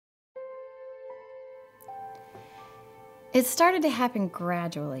It started to happen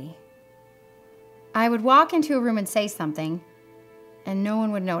gradually. I would walk into a room and say something, and no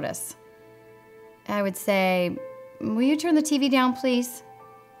one would notice. I would say, "Will you turn the TV down, please?"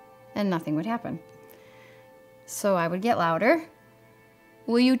 And nothing would happen. So I would get louder.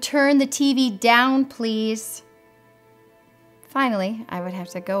 "Will you turn the TV down, please?" Finally, I would have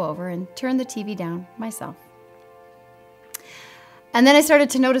to go over and turn the TV down myself. And then I started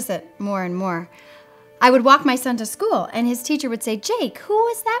to notice it more and more. I would walk my son to school, and his teacher would say, "Jake, who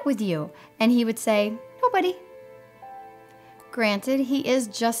is that with you?" And he would say, "Nobody." Granted, he is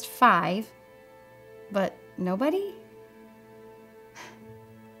just 5, but nobody?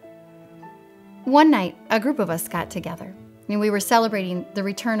 One night, a group of us got together, and we were celebrating the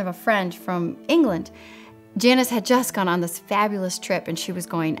return of a friend from England. Janice had just gone on this fabulous trip, and she was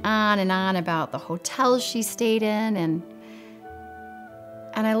going on and on about the hotels she stayed in, and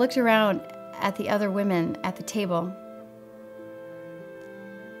I looked around at the other women at the table.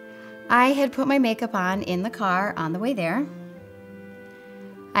 I had put my makeup on in the car on the way there.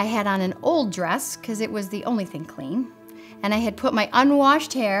 I had on an old dress because it was the only thing clean, and I had put my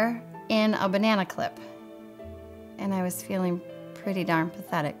unwashed hair in a banana clip, and I was feeling pretty darn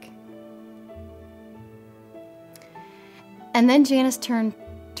pathetic. And then Janice turned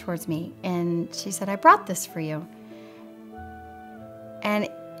towards me and she said, "I brought this for you." And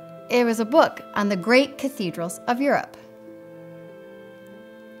it was a book on the great cathedrals of Europe.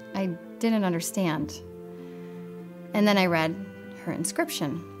 I didn't understand. And then I read her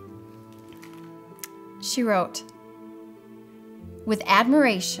inscription. She wrote, "With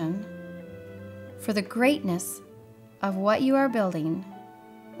admiration for the greatness of what you are building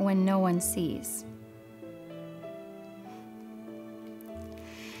when no one sees."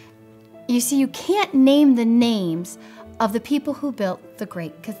 You see, you can't name the names of the people who built the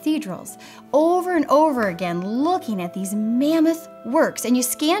great cathedrals. Over and over again, looking at these mammoth works, and you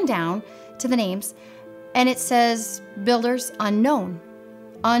scan down to the names, and it says, builders unknown,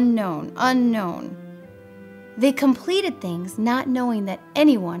 unknown, unknown. They completed things not knowing that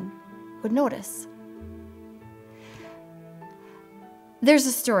anyone would notice. There's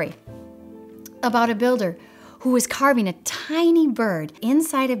a story about a builder who was carving a tiny bird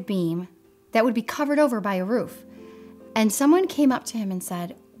inside a beam that would be covered over by a roof. And someone came up to him and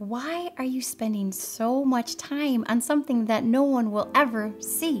said, "Why are you spending so much time on something that no one will ever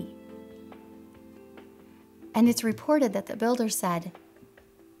see?" And it's reported that the builder said,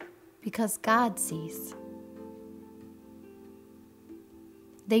 "Because God sees."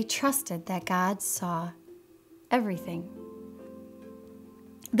 They trusted that God saw everything.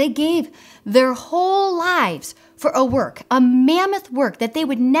 They gave their whole lives for a work, a mammoth work that they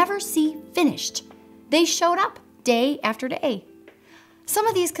would never see finished. They showed up day after day. Some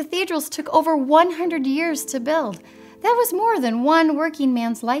of these cathedrals took over 100 years to build. That was more than one working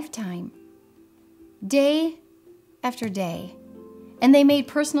man's lifetime. Day after day. And they made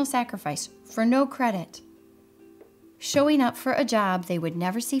personal sacrifice for no credit, showing up for a job they would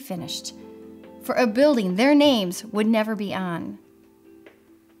never see finished, for a building their names would never be on.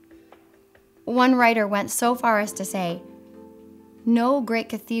 One writer went so far as to say, "No great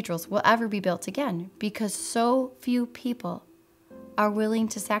cathedrals will ever be built again because so few people are willing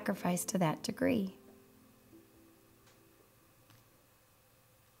to sacrifice to that degree."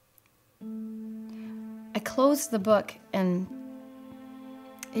 I closed the book, and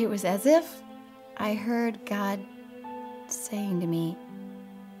it was as if I heard God saying to me,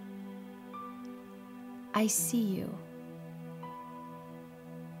 "I see you.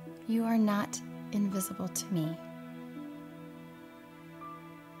 You are not invisible to me.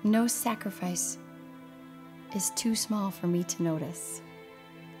 No sacrifice is too small for me to notice.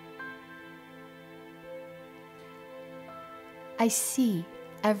 I see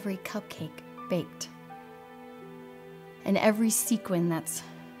every cupcake baked and every sequin that's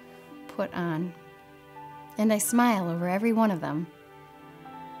put on, and I smile over every one of them.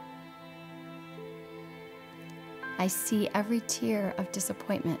 I see every tear of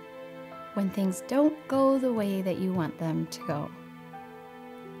disappointment when things don't go the way that you want them to go.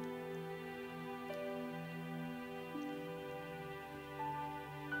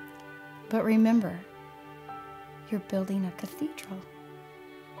 But remember, you're building a cathedral,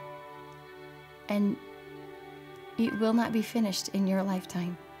 and it will not be finished in your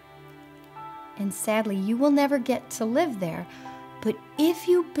lifetime. And sadly, you will never get to live there, but if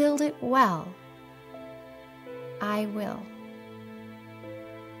you build it well, I will.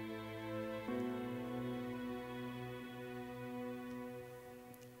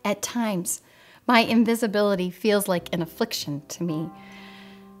 At times, my invisibility feels like an affliction to me,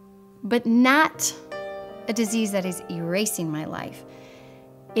 but not a disease that is erasing my life.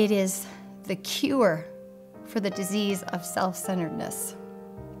 It is the cure for the disease of self-centeredness.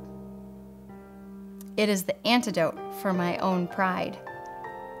 It is the antidote for my own pride.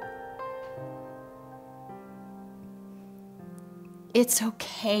 It's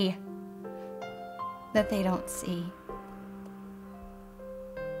okay that they don't see.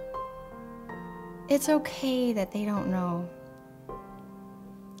 It's okay that they don't know.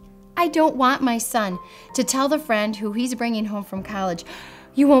 I don't want my son to tell the friend who he's bringing home from college,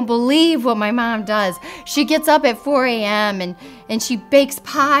 "You won't believe what my mom does. She gets up at 4 a.m. and she bakes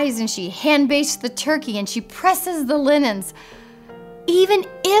pies and she hand bakes the turkey and she presses the linens." Even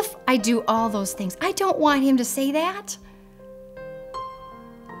if I do all those things, I don't want him to say that.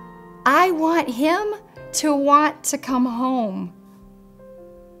 I want him to want to come home.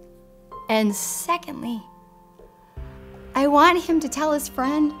 And secondly, I want him to tell his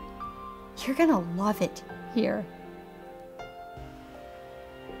friend, "You're gonna love it here."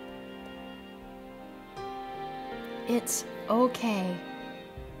 It's okay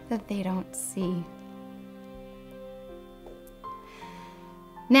that they don't see.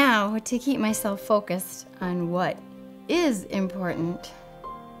 Now, to keep myself focused on what is important,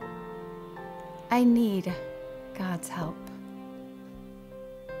 I need God's help.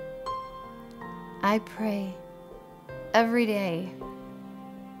 I pray every day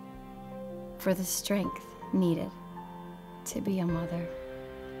for the strength needed to be a mother.